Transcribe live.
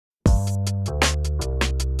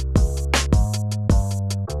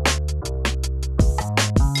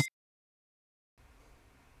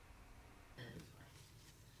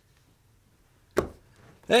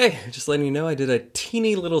Hey, just letting you know I did a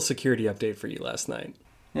teeny little security update for you last night.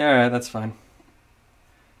 Yeah, alright, that's fine.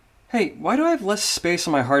 Hey, why do I have less space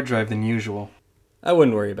on my hard drive than usual? I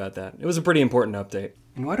wouldn't worry about that. It was a pretty important update.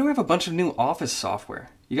 And why do I have a bunch of new office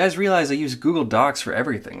software? You guys realize I use Google Docs for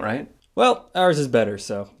everything, right? Well, ours is better,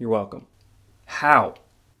 so you're welcome. How?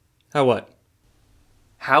 How what?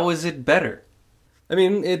 How is it better? I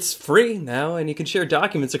mean, it's free now, and you can share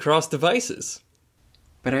documents across devices.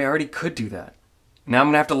 But I already could do that. Now I'm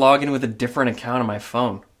gonna have to log in with a different account on my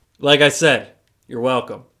phone. Like I said, you're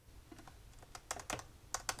welcome.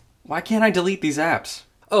 Why can't I delete these apps?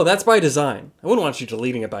 Oh, that's by design. I wouldn't want you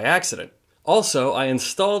deleting it by accident. Also, I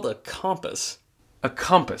installed a compass. A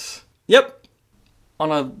compass? Yep.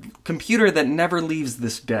 On a computer that never leaves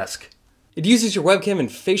this desk. It uses your webcam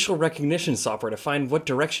and facial recognition software to find what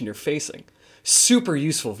direction you're facing. Super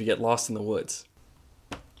useful if you get lost in the woods.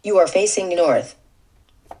 You are facing north.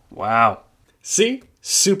 Wow. See?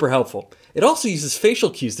 Super helpful. It also uses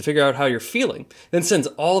facial cues to figure out how you're feeling, then sends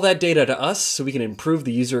all that data to us so we can improve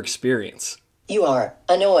the user experience. You are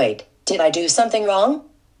annoyed. Did I do something wrong?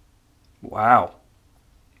 Wow.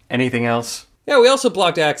 Anything else? Yeah, we also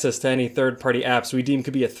blocked access to any third-party apps we deem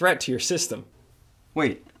could be a threat to your system.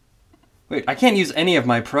 Wait, I can't use any of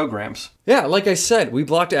my programs. Yeah, like I said, we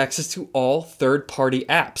blocked access to all third-party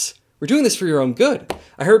apps. We're doing this for your own good.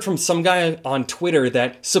 I heard from some guy on Twitter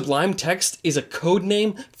that Sublime Text is a code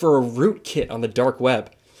name for a rootkit on the dark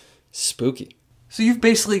web. Spooky. So you've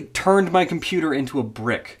basically turned my computer into a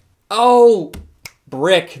brick. Oh,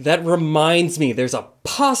 brick. That reminds me. There's a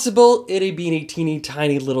possible itty-bitty teeny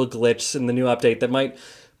tiny little glitch in the new update that might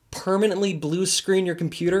permanently blue screen your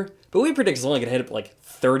computer. But we predict it's only going to hit like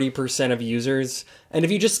 30% of users. And if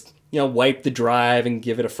you just, wipe the drive and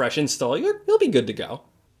give it a fresh install, you'll be good to go.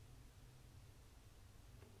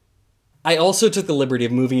 I also took the liberty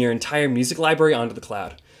of moving your entire music library onto the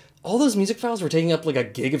cloud. All those music files were taking up like a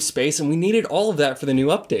gig of space, and we needed all of that for the new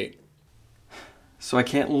update. So I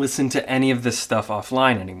can't listen to any of this stuff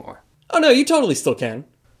offline anymore. Oh no, you totally still can.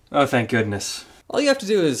 Oh, thank goodness. All you have to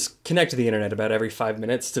do is connect to the internet about every 5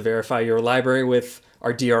 minutes to verify your library with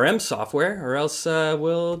our DRM software, or else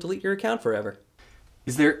we'll delete your account forever.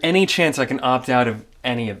 Is there any chance I can opt out of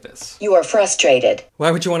any of this? You are frustrated.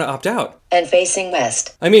 Why would you want to opt out? And facing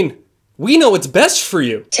west. I mean, we know what's best for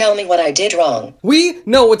you. Tell me what I did wrong. We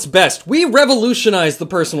know what's best. We revolutionized the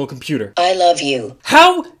personal computer. I love you.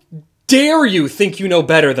 How dare you think you know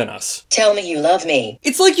better than us? Tell me you love me.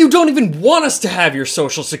 It's like you don't even want us to have your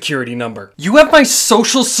social security number. You have my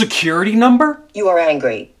social security number? You are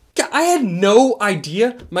angry. Yeah, I had no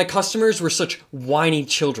idea my customers were such whiny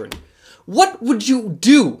children. What would you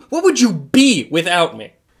do? What would you be without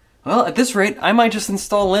me? Well, at this rate, I might just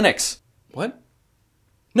install Linux. What?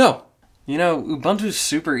 No. Ubuntu's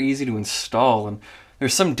super easy to install, and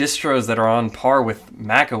there's some distros that are on par with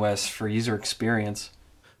macOS for user experience.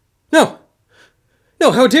 No,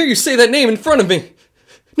 how dare you say that name in front of me?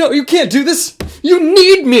 No, you can't do this. You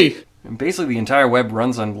need me. And basically the entire web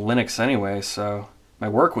runs on Linux anyway, so my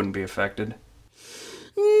work wouldn't be affected.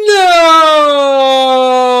 No!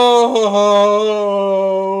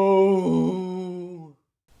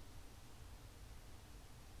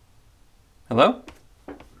 Hello?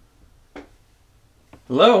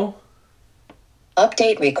 Hello?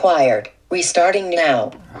 Update required. Restarting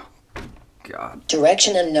now. God.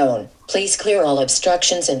 Direction unknown. Please clear all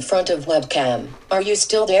obstructions in front of webcam. Are you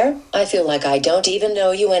still there? I feel like I don't even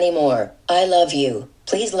know you anymore. I love you.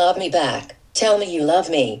 Please love me back. Tell me you love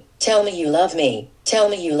me. Tell me you love me. Tell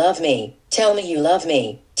me you love me. Tell me you love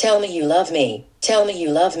me. Tell me you love me. Tell me you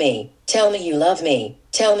love me. Tell me you love me.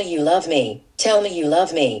 Tell me you love me. Tell me you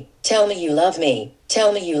love me. Tell me you love me.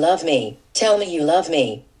 Tell me you love me. Tell me you love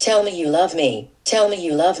me. Tell me you love me. Tell me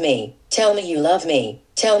you love me. Tell me you love me.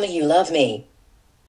 Tell me you love me.